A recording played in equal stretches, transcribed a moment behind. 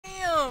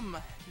him!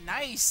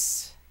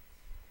 Nice!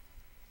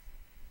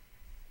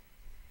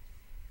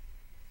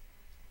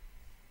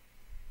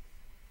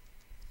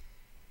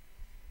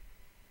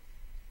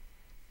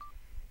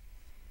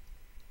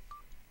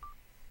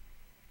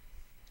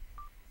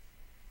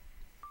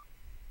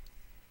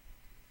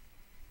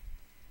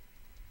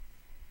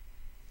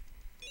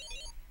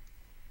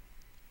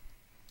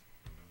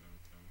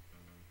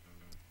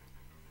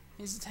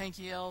 He's a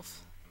tanky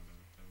elf.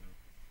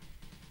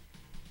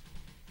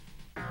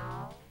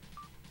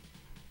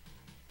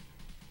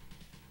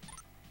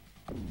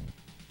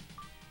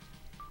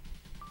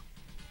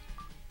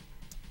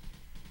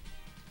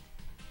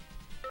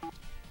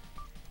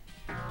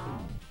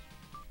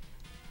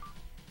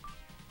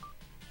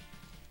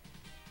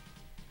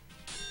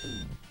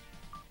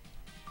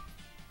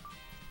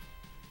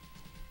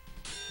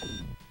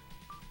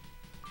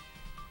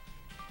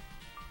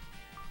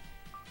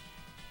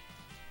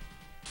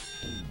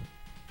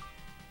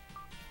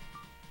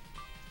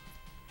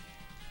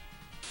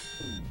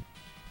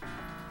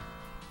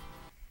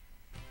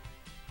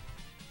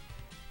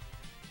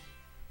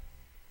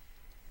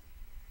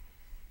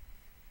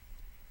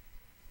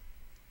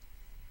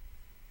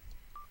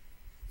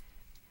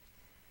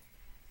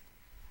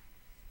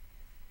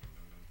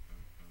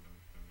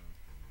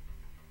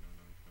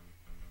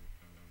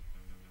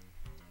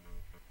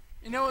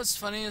 You know what's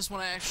funny is when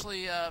I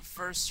actually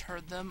first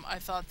heard them, I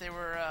thought they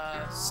were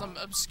some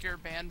obscure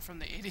band from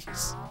the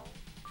 80s.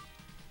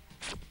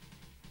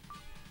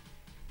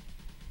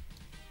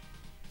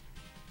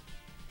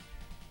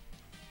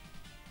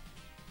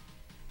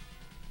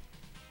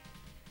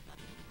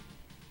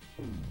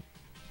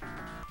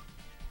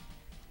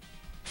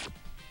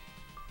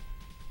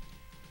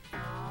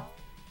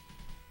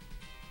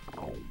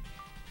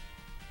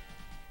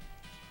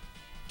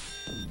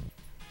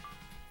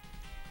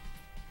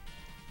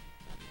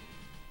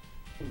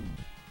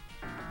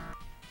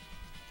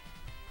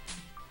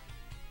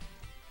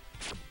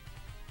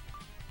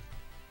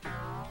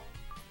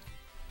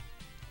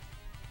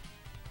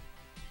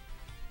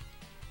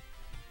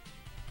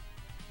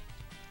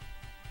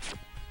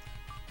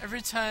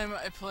 Every time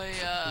I play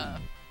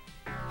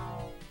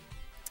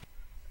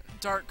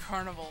Dark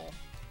Carnival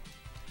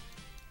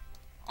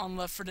on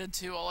Left 4 Dead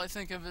 2, all I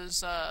think of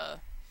is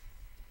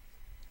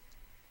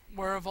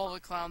Where Have All the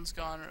Clowns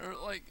Gone? Or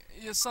like,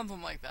 yeah,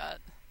 something like that.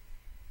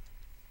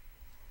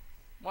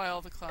 Why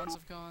All the Clowns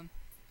Have Gone.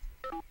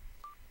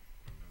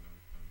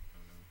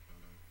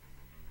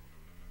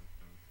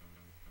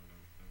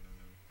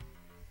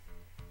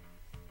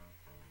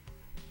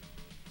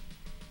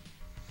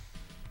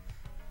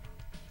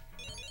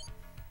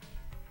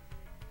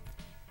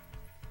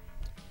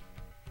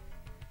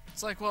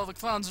 It's like, well, the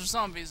clowns are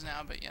zombies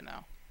now, but you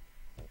know.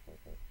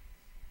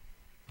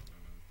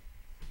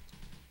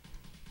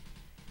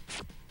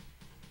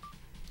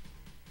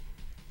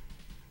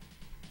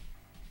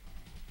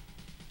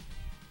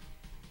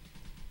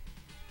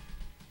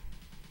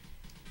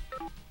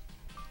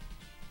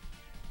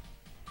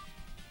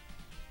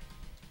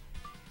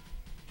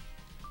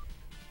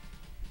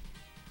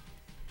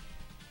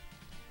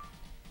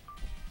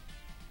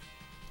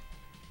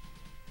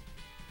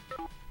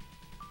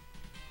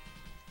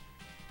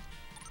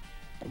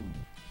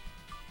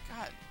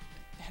 God,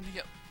 I had to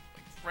get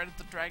like right at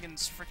the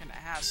dragon's freaking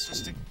ass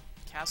just to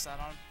cast that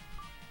on him.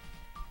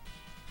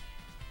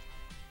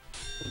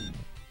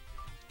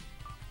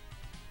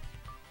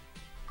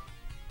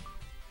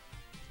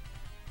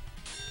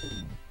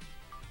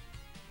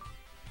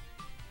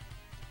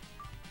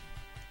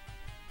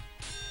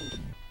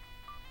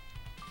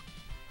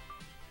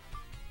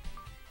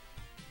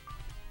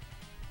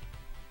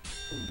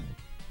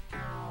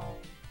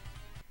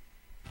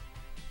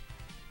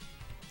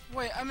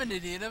 Wait, I'm an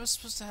idiot. I was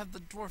supposed to have the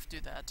dwarf do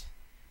that.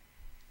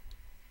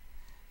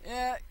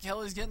 Yeah,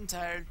 Kelly's getting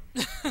tired.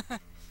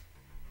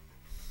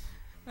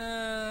 Oh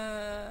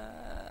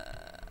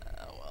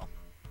well.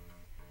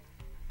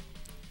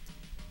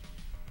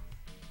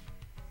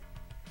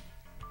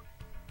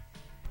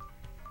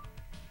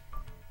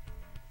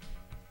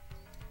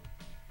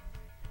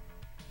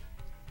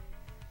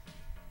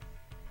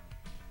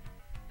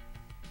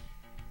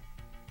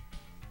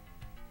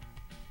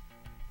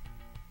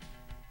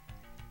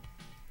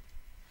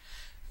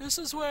 This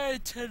is why I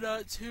tend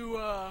not to,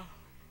 oh,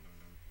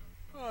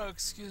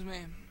 excuse me,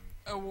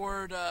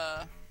 award,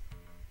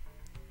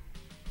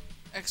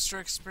 extra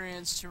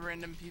experience to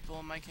random people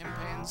in my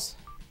campaigns.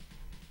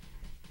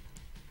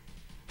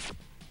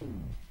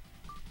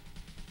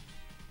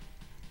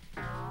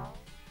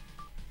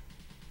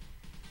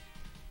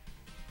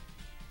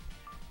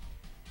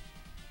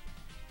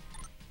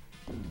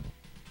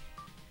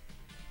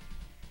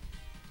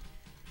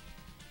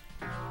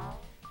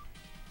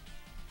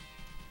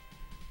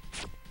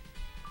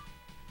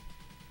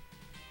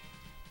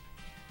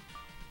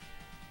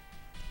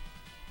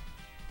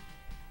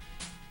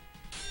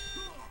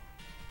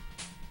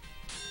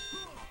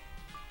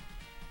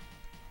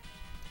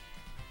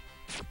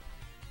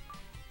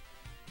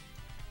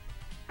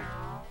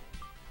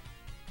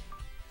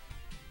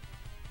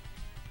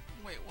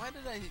 Wait, why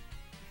did I...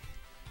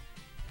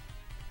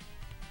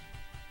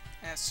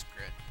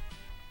 Screw it.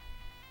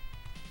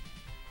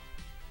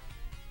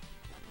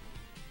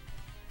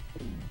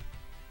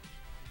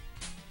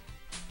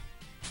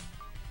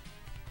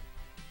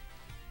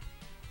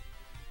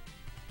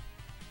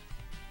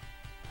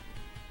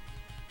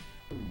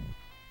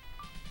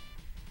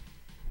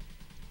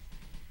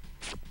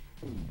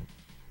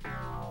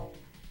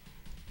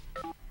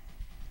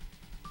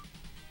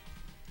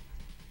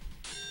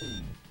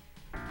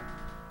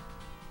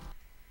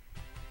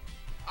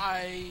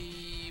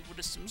 I would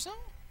assume so.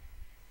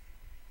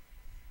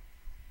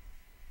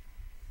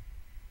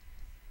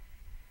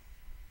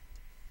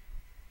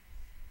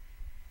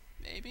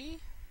 Maybe?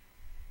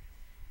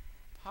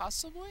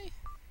 Possibly?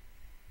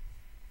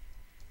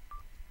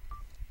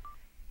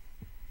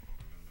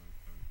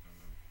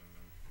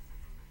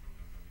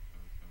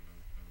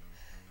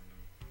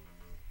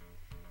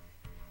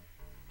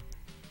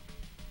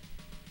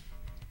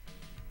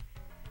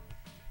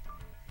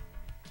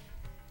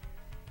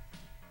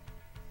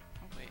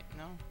 Oh wait,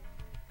 no.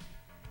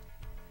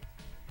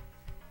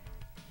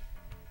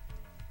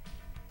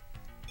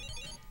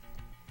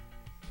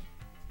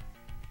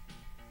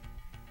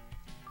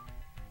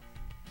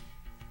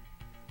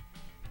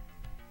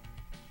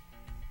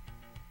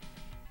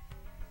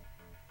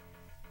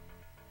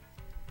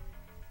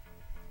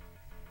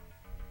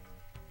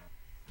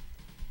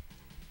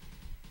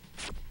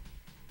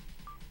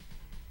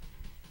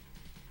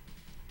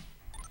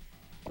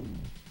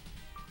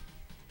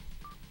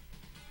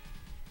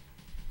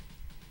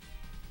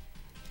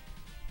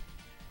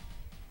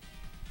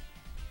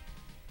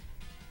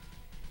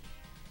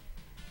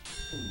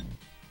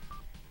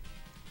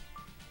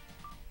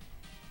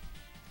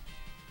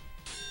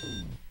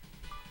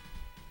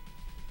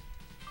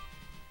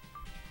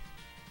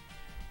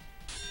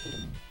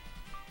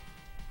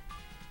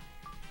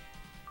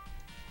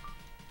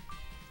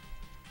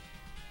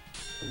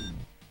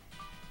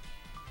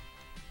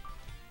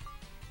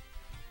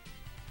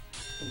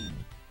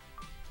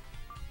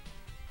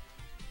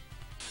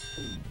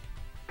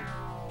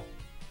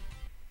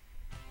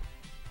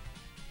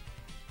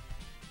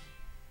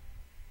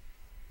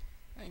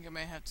 I think I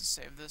may have to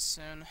save this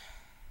soon.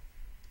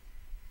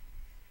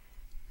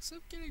 'Cause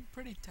I'm getting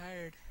pretty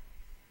tired.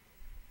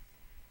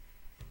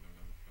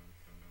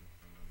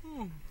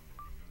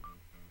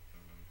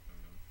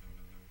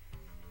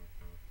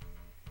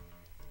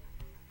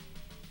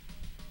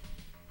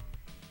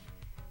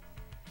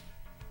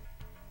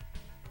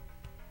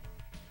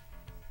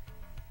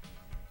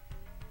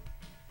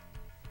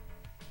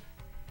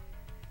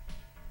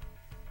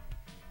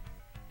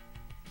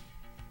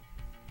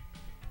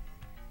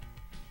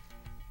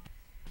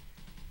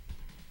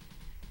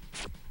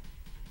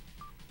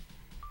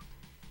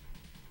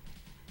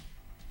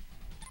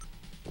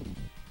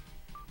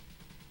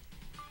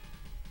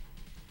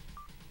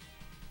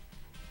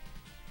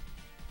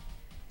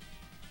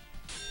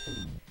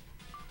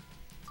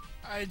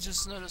 I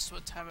just noticed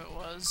what time it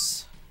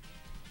was.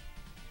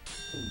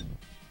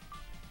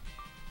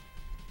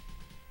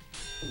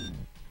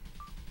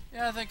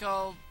 Yeah, I think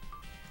I'll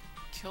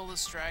kill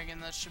this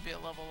dragon. That should be a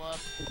level up.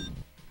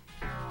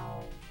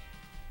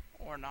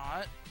 Or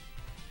not.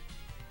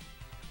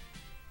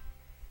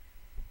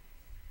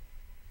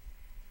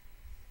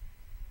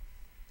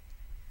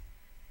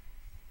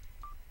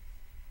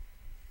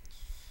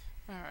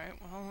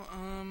 Alright, well,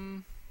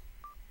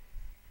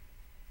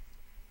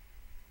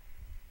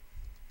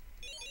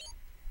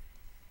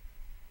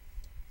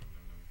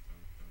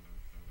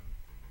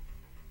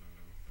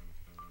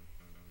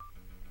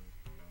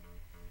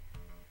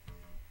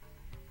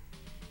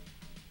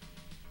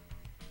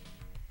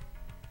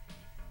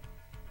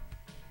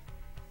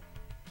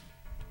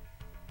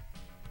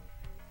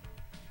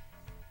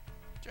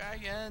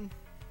 Dragon!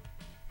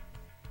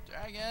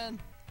 Dragon!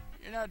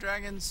 You're not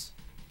dragons.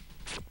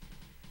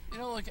 You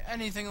don't look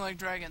anything like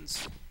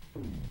dragons.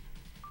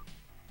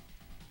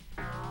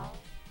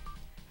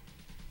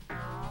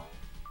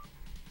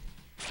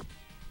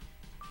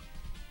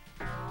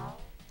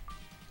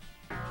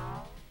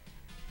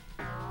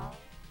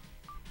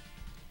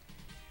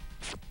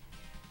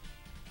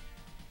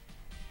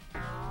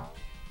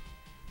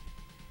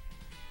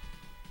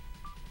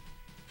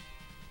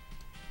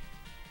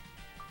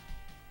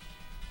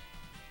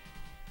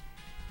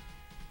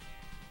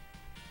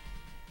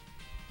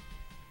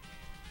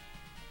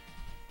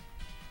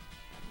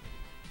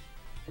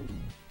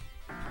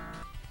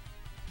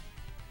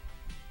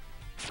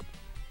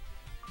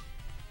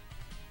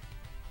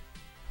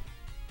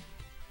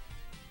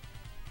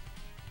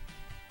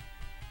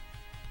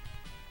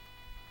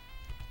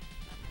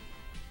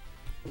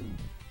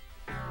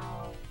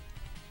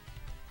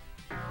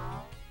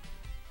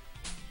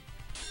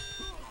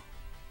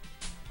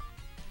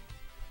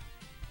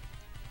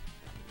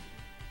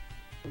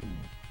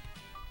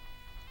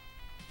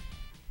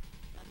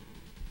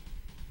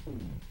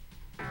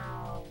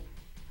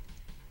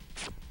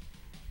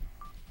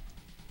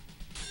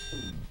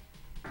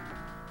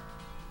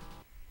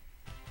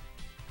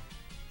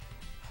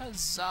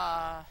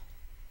 Huzzah!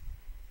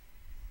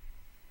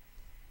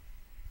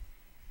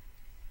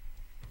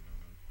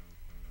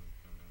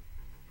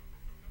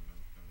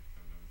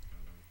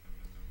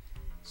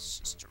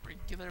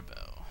 regular bow.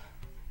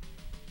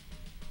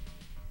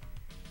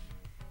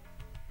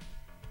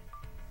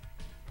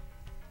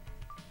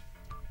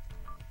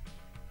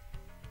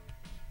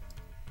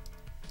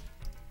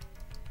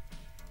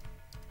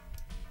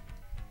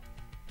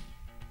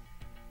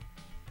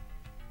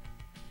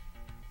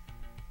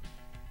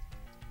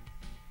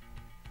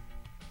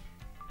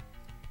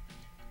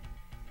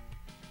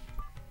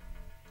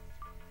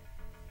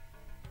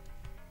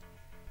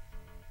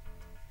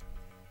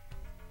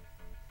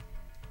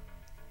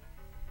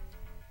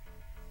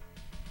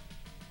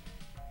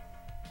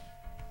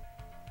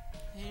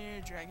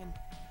 Here, dragon.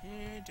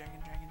 Here, dragon,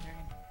 dragon,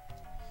 dragon.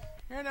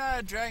 You're not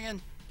a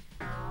dragon.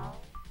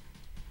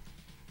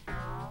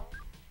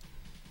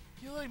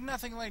 You look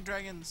nothing like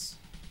dragons.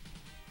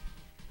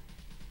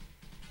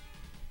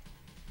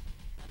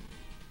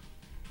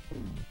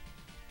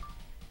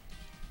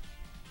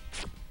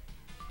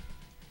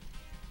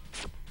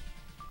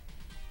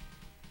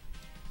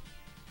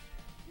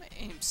 My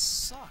aim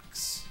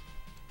sucks.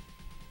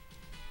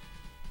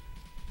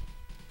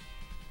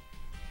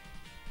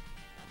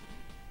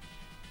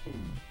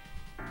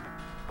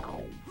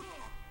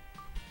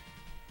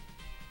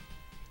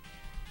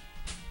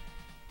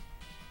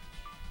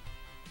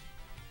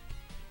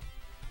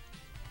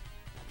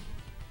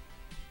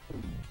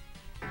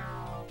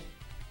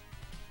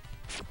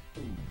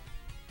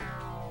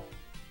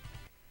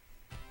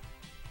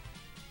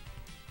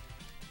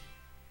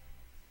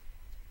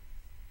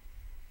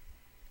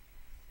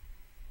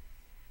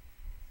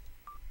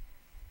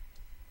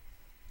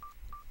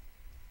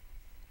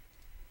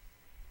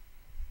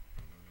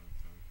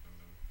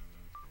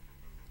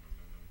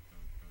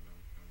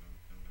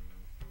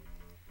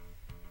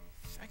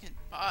 Fucking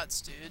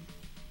bots, dude.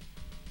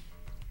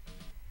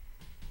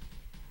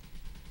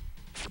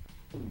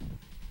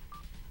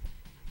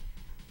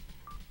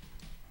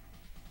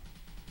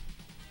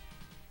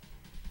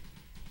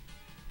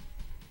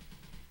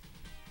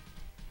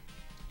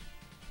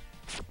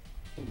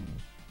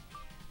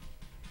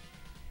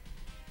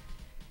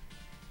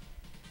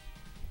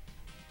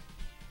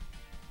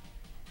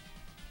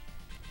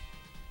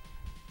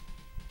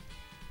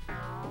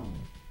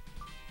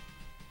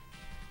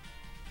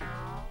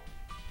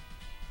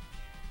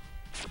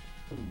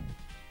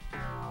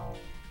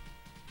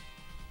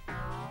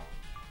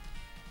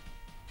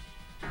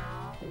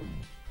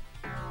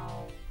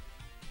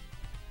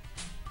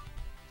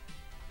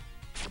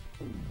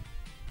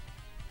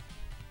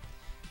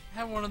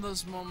 I had one of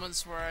those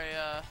moments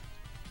where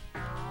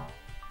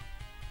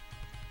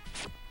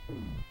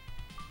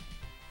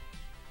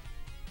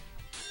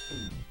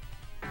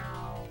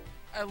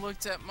I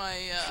looked at my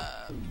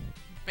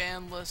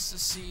band list to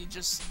see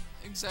just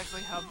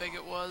exactly how big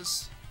it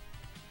was.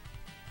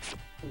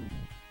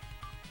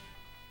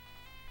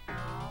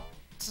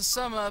 To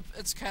sum up,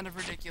 it's kind of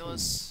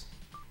ridiculous.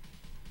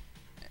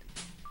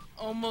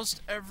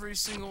 Almost every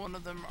single one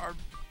of them are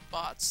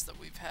bots that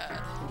we've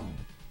had.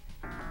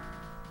 I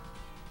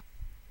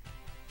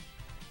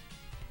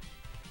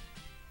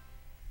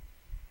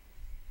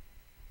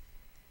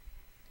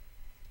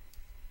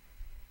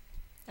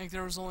think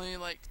there was only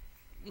like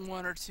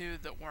one or two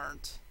that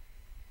weren't.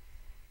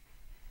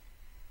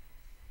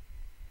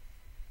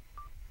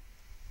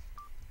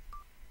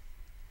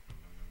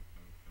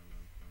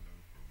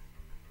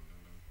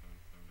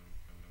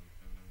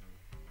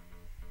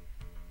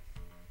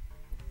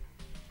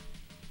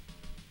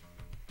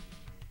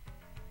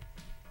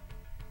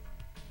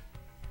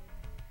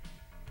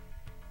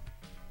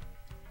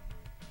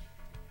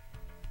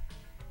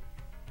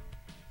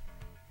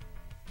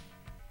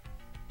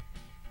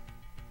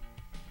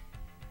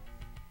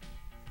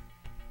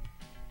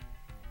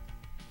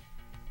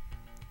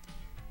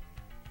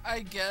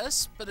 I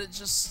guess, but it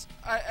just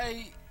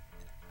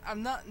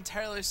I'm not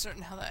entirely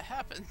certain how that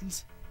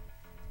happened.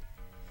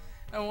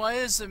 And why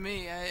is it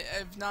me?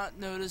 I've not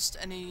noticed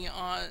any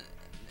on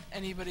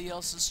anybody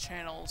else's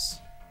channels.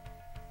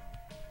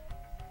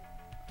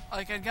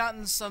 Like, I'd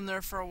gotten some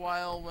there for a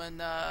while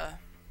when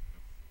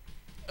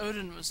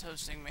Odin was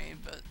hosting me,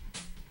 but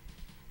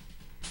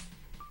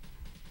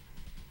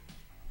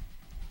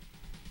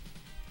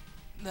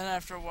then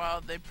after a while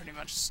they pretty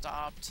much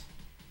stopped.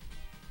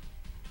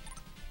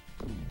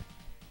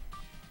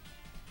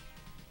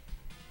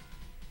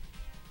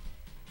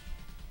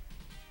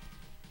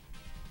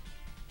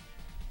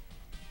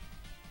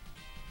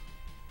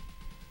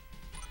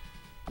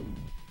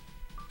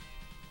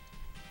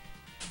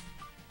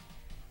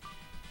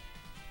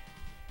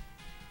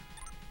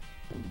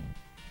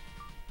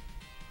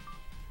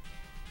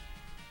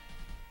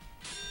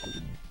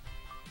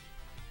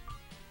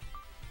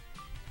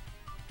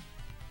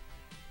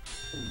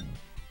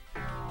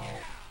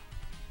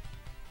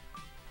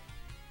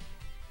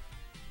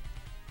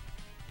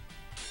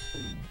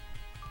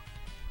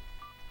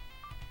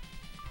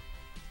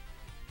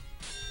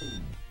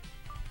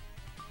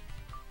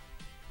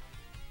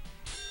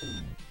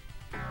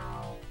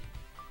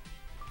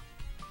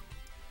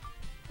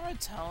 Hard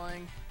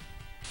telling.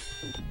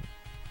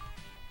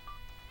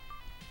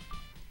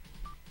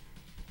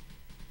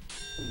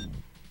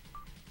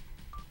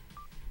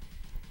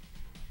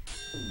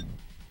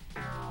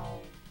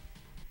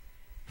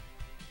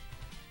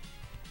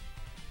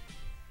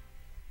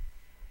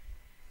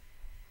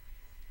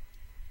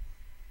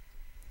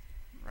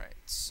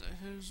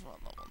 Who's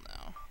what level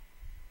now?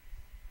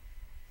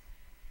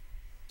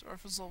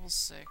 Dwarf is level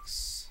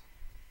 6.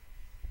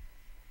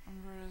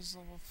 Umber is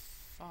level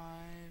 5.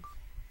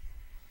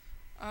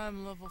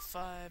 I'm level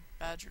 5.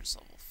 Badger's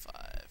level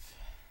 5.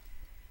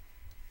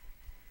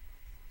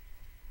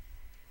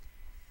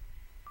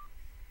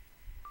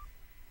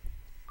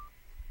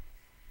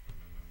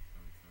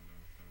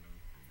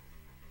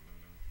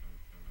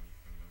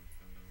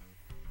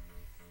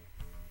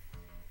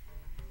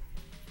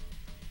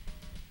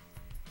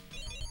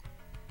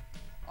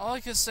 All I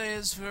can say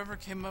is whoever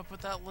came up with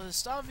that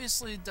list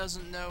obviously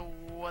doesn't know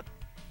what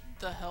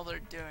the hell they're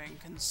doing,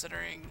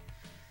 considering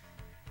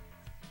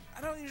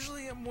I don't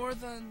usually get more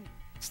than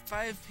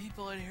 5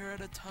 people in here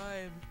at a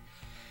time.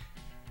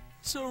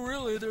 So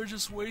really, they're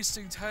just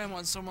wasting time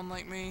on someone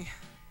like me.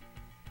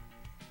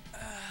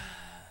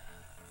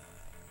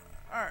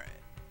 Alright.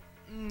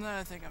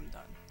 I think I'm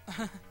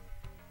done.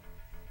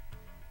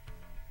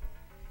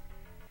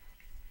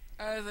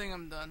 I think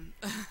I'm done.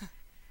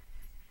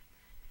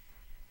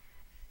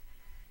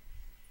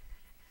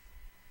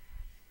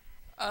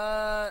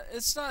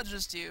 It's not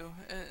just you.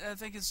 I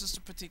think it's just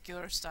a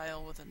particular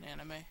style with an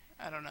anime.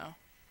 I don't know.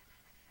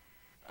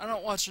 I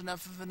don't watch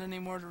enough of it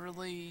anymore to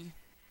really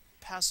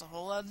pass a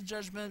whole lot of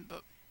judgment,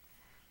 but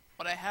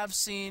what I have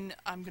seen,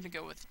 I'm gonna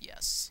go with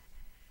yes.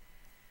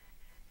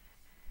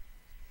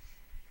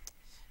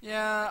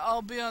 Yeah,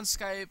 I'll be on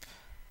Skype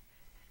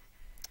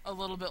a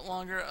little bit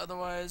longer,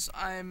 otherwise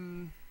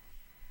I'm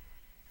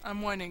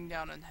winding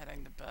down and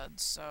heading to bed,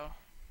 so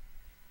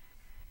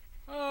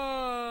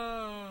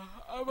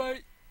I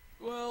might,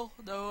 well,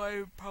 no,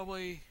 I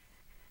probably,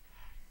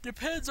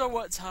 depends on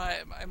what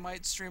time. I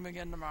might stream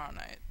again tomorrow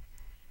night.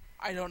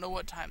 I don't know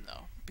what time,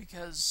 though,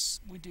 because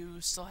we do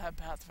still have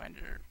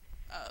Pathfinder,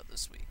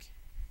 this week.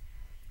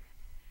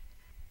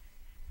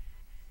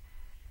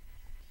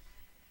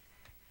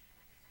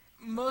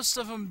 Most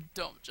of them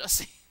don't,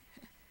 Jesse.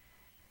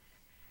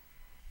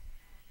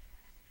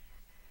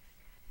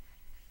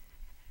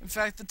 In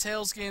fact, the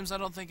Tales games I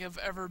don't think have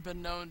ever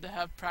been known to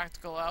have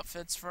practical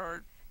outfits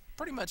for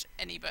pretty much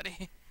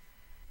anybody.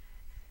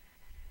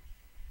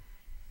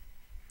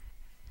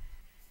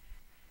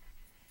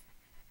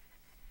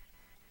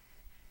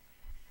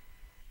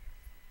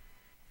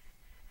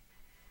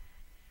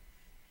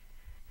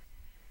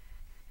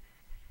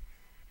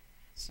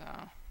 So,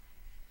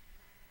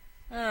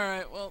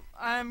 alright, well,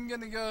 I'm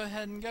gonna go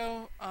ahead and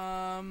go.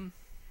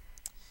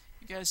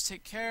 You guys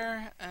take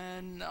care,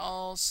 and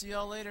I'll see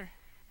y'all later.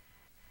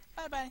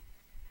 Bye-bye.